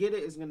I get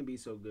it, it's gonna be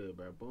so good,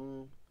 bro.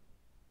 Boom.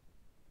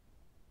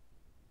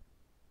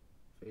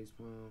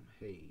 Facepalm.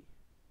 Hey.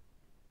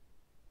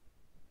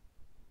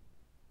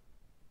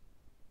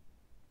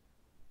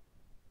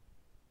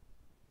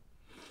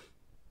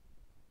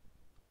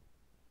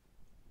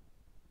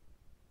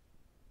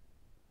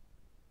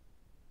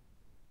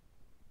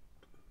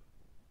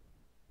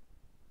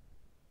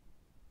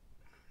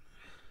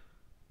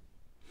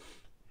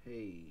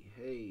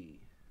 Hey.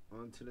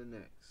 On to the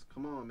next.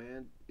 Come on,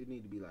 man. It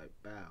need to be like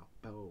bow,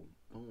 boom,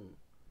 boom.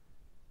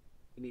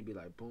 It need to be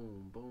like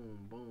boom,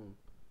 boom, boom,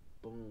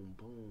 boom,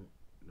 boom.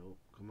 Nope.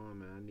 Come on,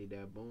 man. I need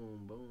that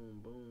boom,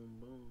 boom, boom,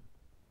 boom.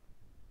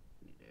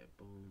 I need that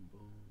boom,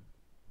 boom,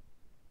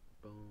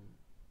 boom,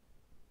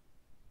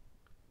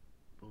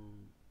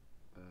 boom.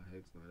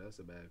 Heck no. That's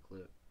a bad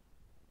clip.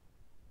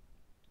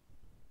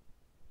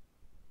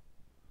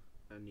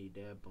 I need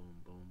that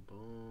boom, boom,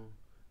 boom,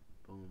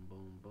 boom,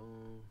 boom,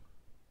 boom.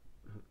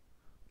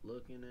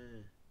 Looking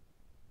at.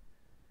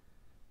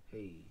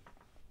 Hey.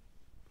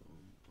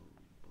 Boom, boom,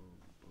 boom,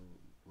 boom,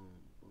 boom,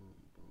 boom,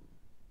 boom.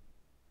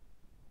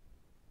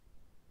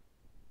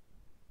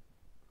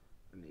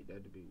 I need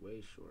that to be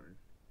way shorter.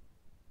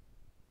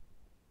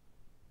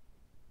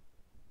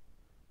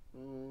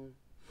 Boom,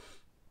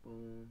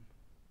 boom,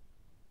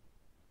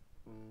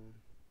 boom,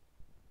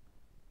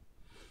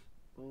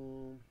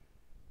 boom.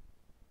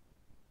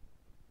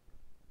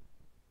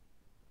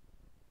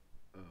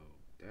 Oh,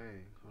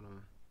 dang. Hold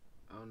on.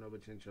 I don't know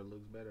which intro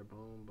looks better.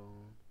 Boom,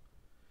 boom.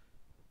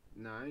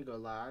 Nah, I ain't gonna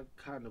lie. I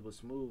kind of was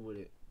smooth with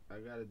it. I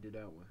gotta do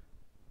that one.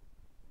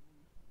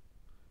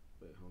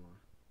 Wait, hold on.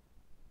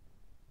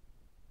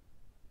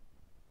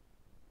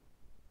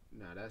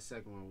 Nah, that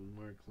second one was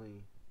more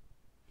clean.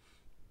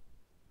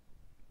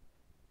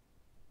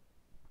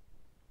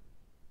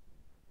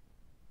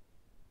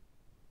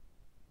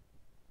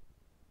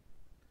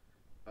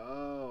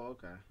 Oh,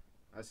 okay.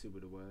 I see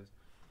what it was.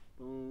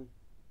 Boom.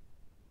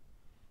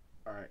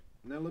 Alright.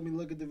 Now let me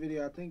look at the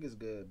video. I think it's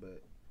good,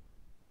 but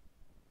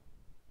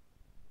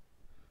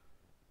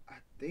I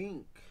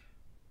think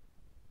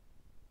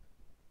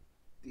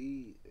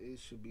it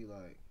should be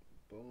like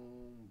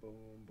boom,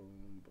 boom,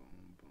 boom,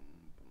 boom,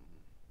 boom,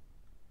 boom.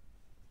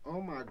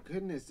 Oh my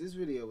goodness, this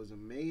video was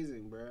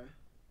amazing, bruh.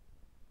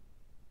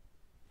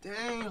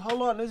 Dang,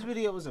 hold on, this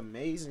video was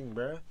amazing,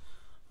 bruh.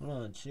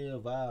 Hold on, chill,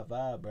 vibe,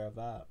 bruh,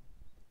 vibe.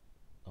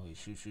 Oh, wait,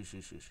 shoot. I'm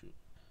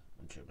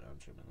tripping.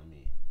 Let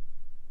me.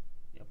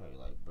 Y'all probably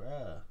like,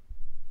 bruh.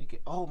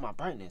 Oh, my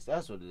brightness.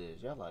 That's what it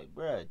is. Y'all like,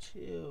 bruh,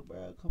 chill,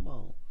 bruh. Come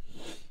on.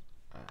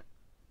 Alright.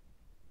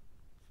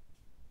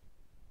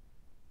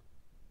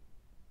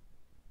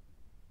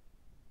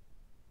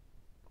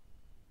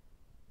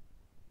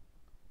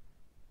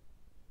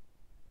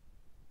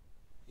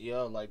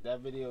 Yo, like,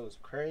 that video is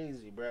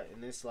crazy, bruh.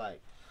 And it's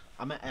like,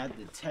 I'm going to add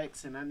the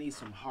text, and I need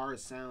some hard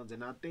sounds.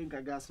 And I think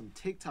I got some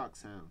TikTok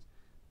sounds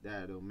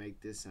that'll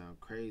make this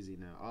sound crazy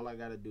now. All I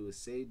got to do is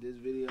save this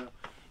video.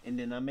 And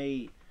then I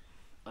made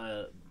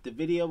the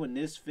video in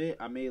this fit.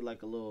 I made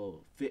like a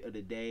little fit of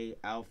the day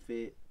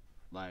outfit.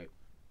 Like,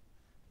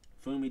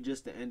 feel me,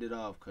 just to end it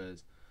off.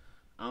 Because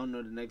I don't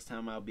know the next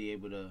time I'll be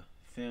able to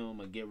film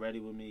or get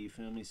ready with me. You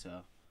feel me?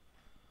 So,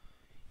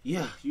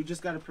 yeah, you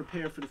just got to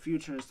prepare for the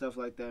future and stuff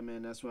like that,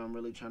 man. That's what I'm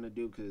really trying to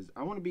do. Because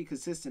I want to be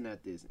consistent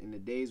at this. In the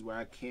days where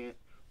I can't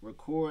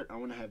record, I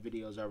want to have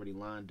videos already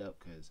lined up.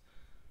 Because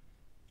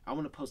I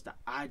want to post the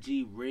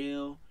IG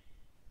reel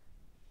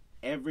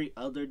every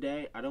other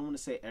day. I don't want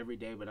to say every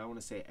day, but I want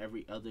to say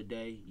every other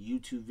day.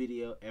 YouTube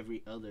video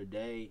every other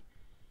day.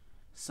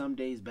 Some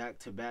days back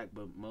to back,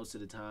 but most of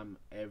the time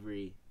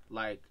every,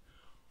 like,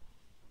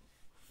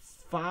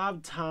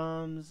 5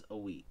 times a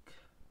week.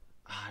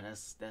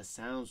 That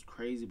sounds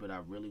crazy, but I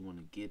really want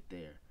to get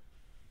there.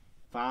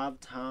 5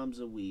 times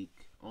a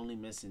week, only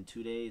missing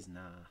 2 days?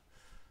 Nah.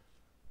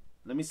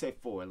 Let me say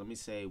 4. Let me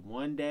say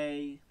one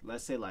day.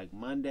 Let's say like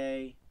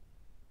Monday,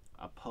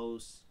 I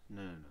post.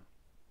 No.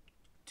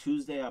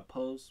 Tuesday I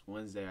post.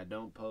 Wednesday I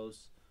don't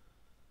post.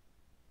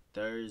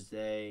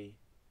 Thursday,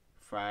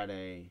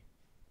 Friday,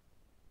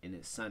 and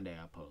it's Sunday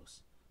I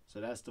post.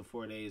 So that's the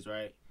 4 days,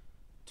 right?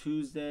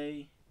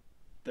 Tuesday,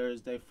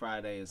 Thursday,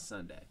 Friday, and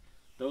Sunday.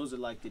 Those are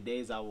like the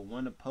days I would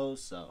want to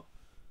post. So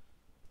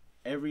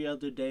every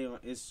other day on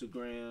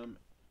Instagram,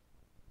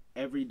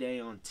 every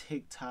day on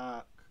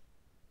TikTok,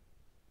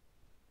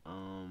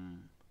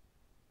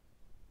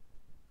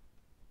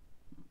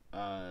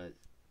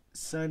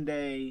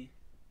 Sunday,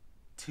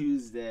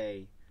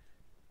 Tuesday,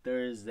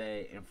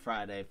 Thursday, and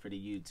Friday for the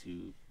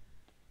YouTube.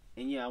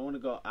 And yeah, I want to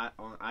go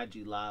on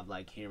IG Live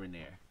like here and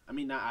there. I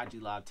mean, not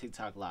IG Live,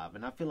 TikTok Live.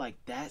 And I feel like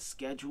that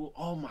schedule,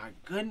 oh my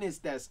goodness,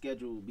 that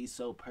schedule will be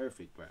so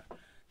perfect, bro.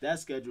 That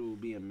schedule will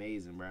be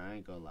amazing, bro. I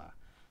ain't gonna lie.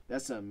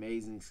 That's an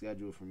amazing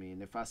schedule for me.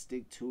 And if I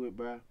stick to it,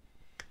 bro,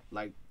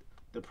 like,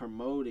 the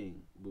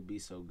promoting will be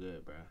so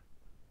good, bro.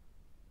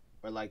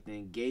 Or like the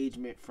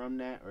engagement from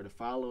that, or the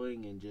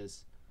following, and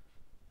just,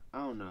 I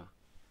don't know.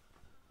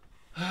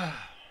 I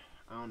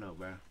don't know,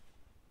 bro.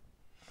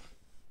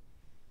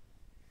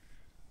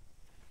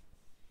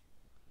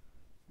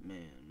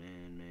 Man.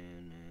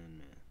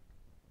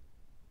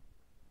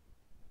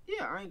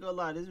 Yeah, I ain't gonna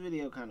lie, this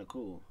video kind of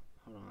cool.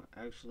 Hold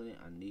on, actually,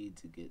 I need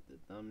to get the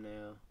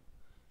thumbnail.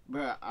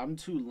 Bruh, I'm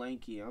too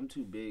lanky. I'm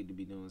too big to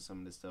be doing some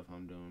of the stuff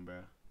I'm doing,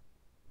 bruh.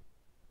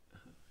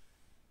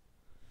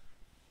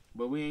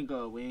 But we ain't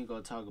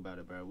gonna talk about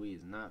it, bruh. We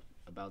is not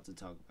about to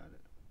talk about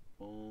it.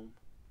 Boom.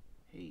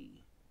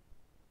 Hey.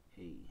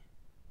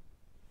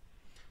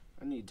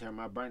 I need need to turn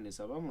my brightness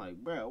up. I'm like,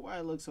 bro, why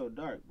it look so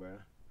dark, bro?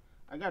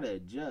 I gotta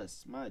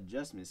adjust. My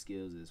adjustment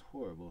skills is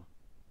horrible.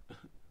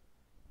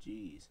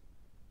 Jeez.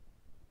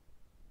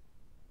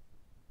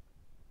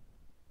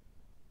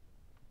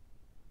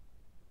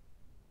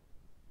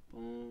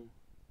 Boom.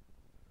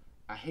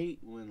 I hate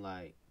when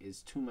like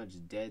it's too much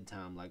dead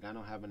time. Like I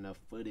don't have enough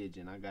footage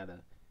and I gotta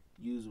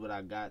use what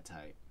I got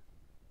type.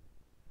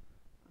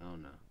 I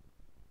don't know.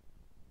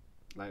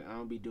 Like I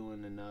don't be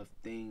doing enough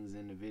things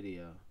in the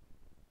video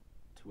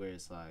to where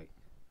it's like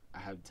I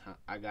have time.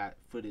 I got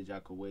footage I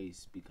could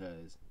waste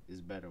because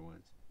it's better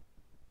ones.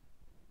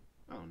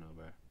 I don't know,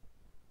 bro.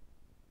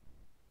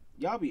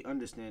 Y'all be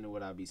understanding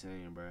what I be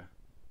saying, bro.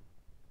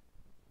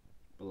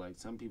 But like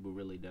some people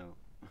really don't.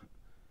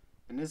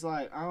 And it's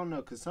like I don't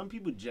know, cause some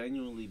people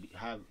genuinely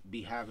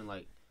be having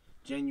like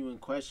genuine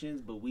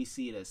questions, but we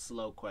see it as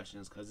slow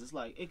questions, cause it's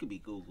like it could be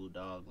Google,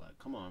 dog. Like,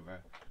 come on, bro.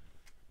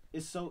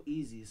 It's so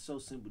easy. It's so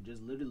simple.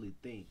 Just literally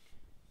think.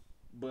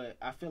 But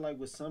I feel like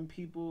with some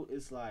people,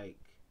 it's like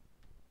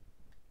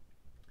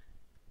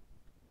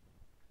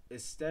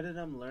instead of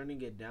them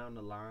learning it down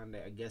the line,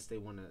 I guess they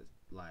want to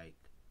like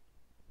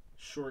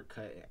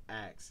shortcut and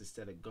ask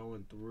instead of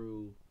going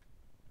through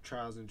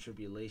trials and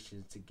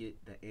tribulations to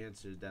get the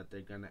answers that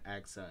they're gonna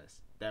ask us,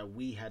 that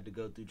we had to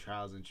go through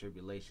trials and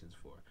tribulations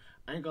for.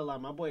 I ain't gonna lie,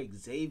 my boy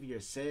Xavier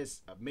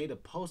made a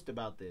post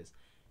about this,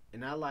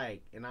 and I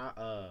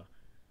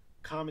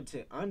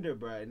commented under,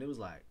 bruh, and it was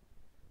like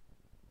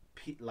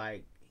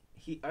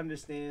he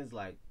understands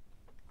like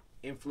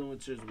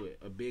influencers with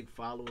a big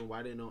following,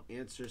 why they don't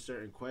answer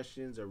certain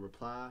questions or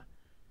reply.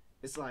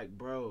 It's like,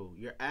 bro,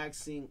 you're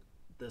asking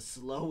the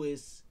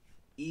slowest,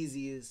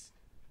 easiest,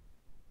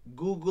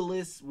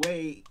 Googlest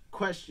way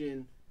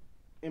question,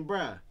 and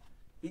bruh,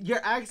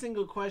 you're asking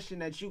a question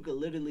that you could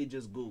literally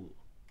just Google.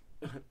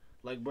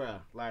 Like,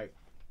 bruh, like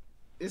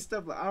it's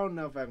stuff like I don't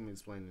know if I'm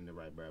explaining it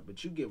right, bruh,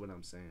 but you get what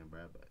I'm saying,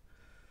 bruh. But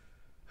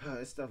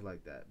it's stuff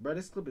like that, bruh.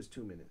 This clip is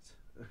 2 minutes.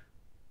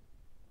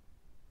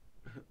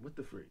 What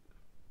the freak?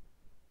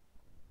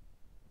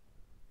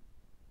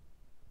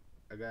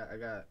 I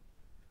gotta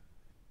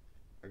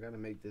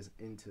make this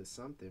into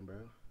something,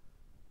 bro.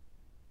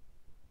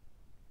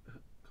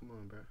 Come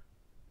on, bro.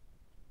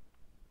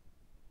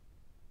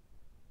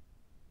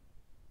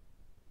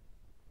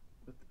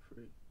 What the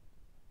freak?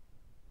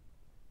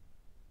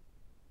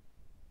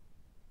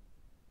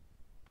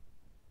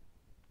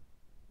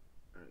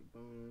 Alright,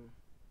 boom.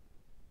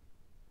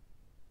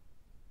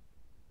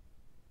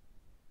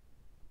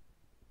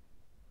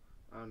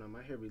 I don't know,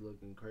 my hair be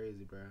looking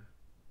crazy, bro.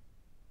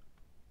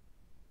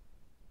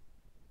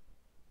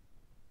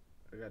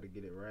 I gotta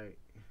get it right.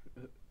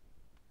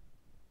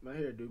 My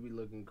hair do be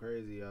looking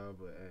crazy, y'all,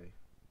 but hey.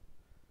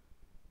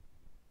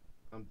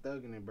 I'm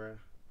thugging it, bro.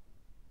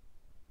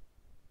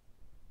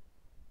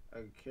 I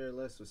could care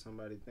less what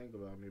somebody think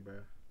about me,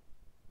 bro.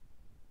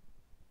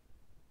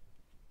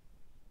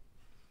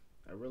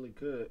 I really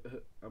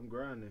could. I'm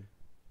grinding.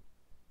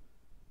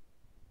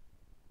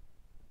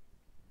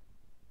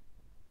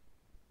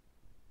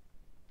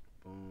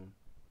 Boom.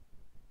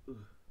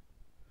 Ugh.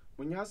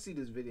 When y'all see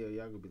this video,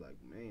 y'all gonna be like,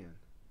 man,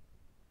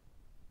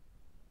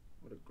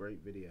 what a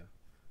great video.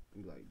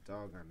 I'm like,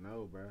 dog, I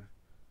know, bro.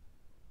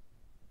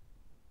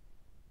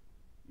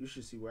 You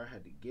should see where I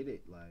had to get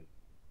it. Like,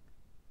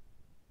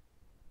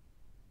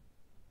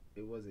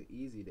 it wasn't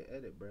easy to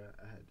edit, bro.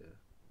 I had to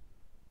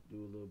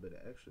do a little bit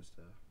of extra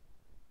stuff.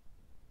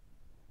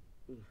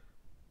 Ugh.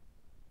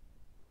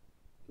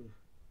 Ugh.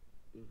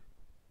 Ugh.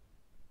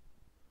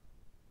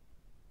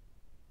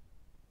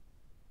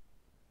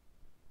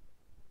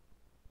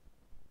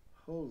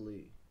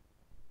 Holy,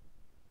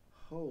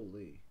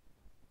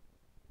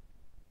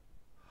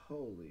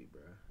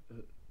 bro.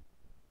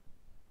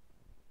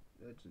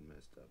 That just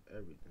messed up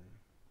everything.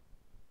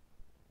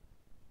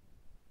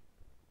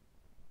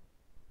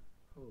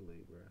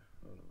 Holy, bro.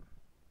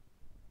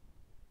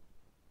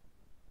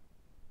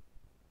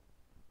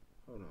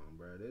 Hold on,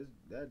 bro.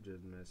 That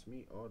just messed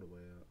me all the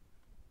way up.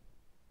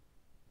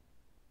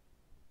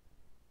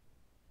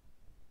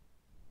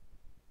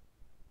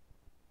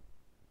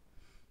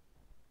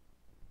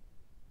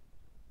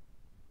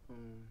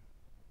 Boom.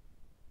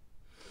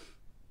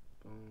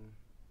 Boom.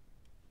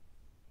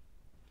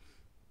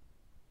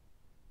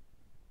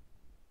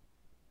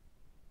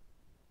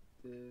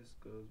 This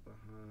goes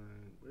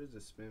behind. Where's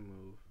the spin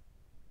move?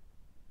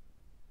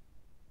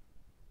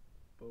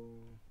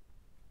 Boom.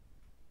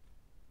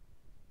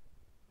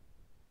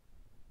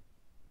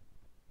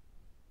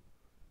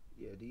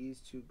 Yeah, these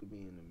two could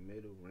be in the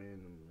middle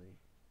randomly.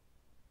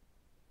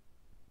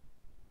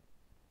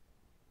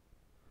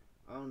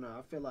 I don't know.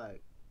 I feel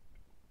like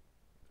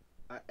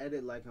I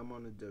edit like I'm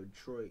on a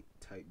Detroit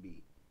type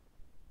beat.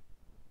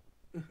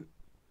 I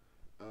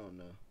don't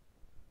know.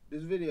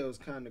 This video is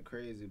kind of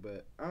crazy,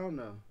 but I don't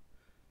know.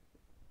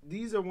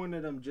 These are one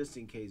of them just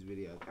in case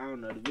videos. I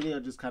don't know. The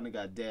video just kind of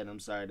got dead. I'm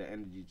sorry. The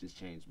energy just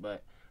changed.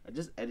 But I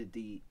just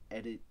did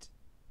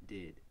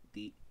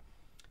the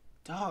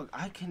dog.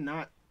 I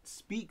cannot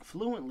speak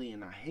fluently,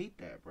 and I hate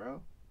that,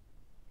 bro.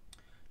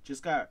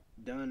 Just got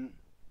done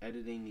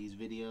editing these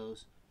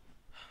videos.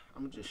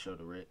 I'm gonna just show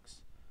the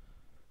Ricks.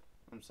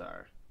 I'm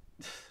sorry.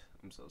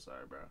 I'm so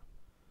sorry, bro.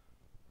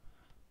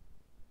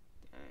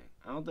 Dang.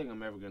 I don't think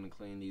I'm ever gonna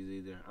clean these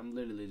either. I'm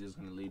literally just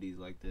gonna leave these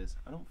like this.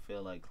 I don't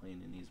feel like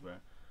cleaning these, bro.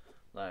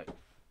 Like,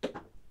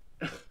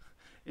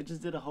 it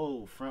just did a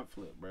whole front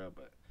flip, bro.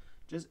 But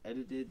just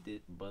edited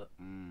it, but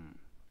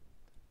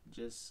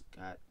just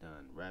got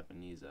done wrapping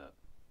these up.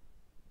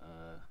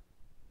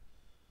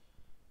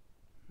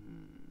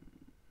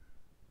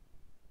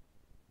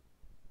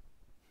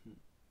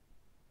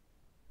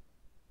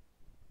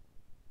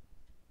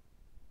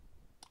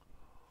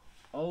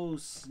 Oh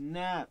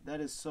snap, that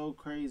is so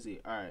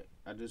crazy. Alright,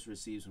 I just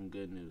received some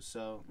good news.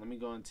 So let me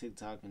go on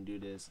TikTok and do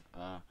this.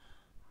 I'm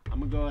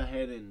gonna go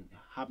ahead and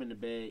hop into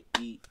bed,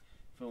 eat.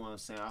 Feel what I'm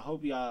saying? I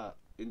hope y'all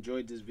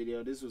enjoyed this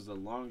video. This was a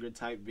longer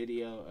type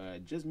video.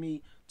 Just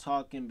me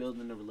talking,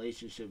 building a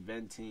relationship,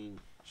 venting,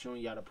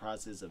 showing y'all the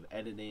process of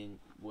editing,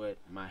 what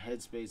my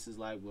headspace is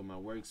like, what my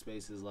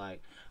workspace is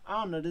like. I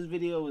don't know, this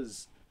video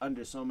is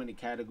under so many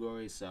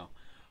categories, so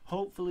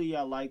hopefully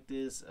y'all like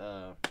this.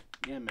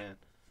 Yeah, man.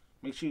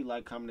 Make sure you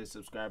like, comment, and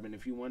subscribe. And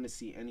if you want to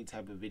see any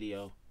type of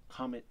video,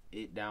 comment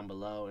it down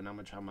below. And I'm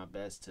going to try my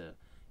best to,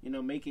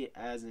 make it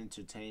as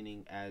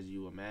entertaining as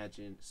you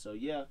imagine. So,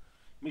 yeah,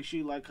 make sure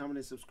you like, comment,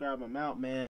 and subscribe. I'm out, man.